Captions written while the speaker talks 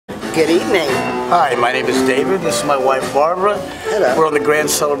Good evening. Hi, my name is David. This is my wife Barbara. Hello. We're on the Grand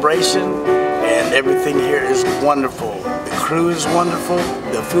Celebration, and everything here is wonderful. The crew is wonderful,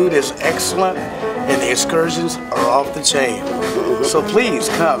 the food is excellent, and the excursions are off the chain. So please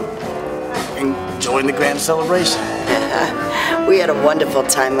come and join the Grand Celebration. We had a wonderful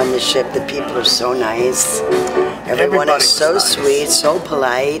time on the ship. The people are so nice. Everyone is so sweet, so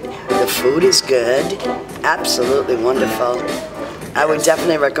polite. The food is good. Absolutely wonderful. I would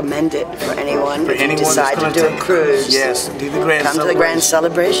definitely recommend it for anyone who decide to do a cruise. Yes, do the Grand Celebration. Come to the Grand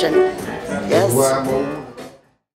Celebration. Yes.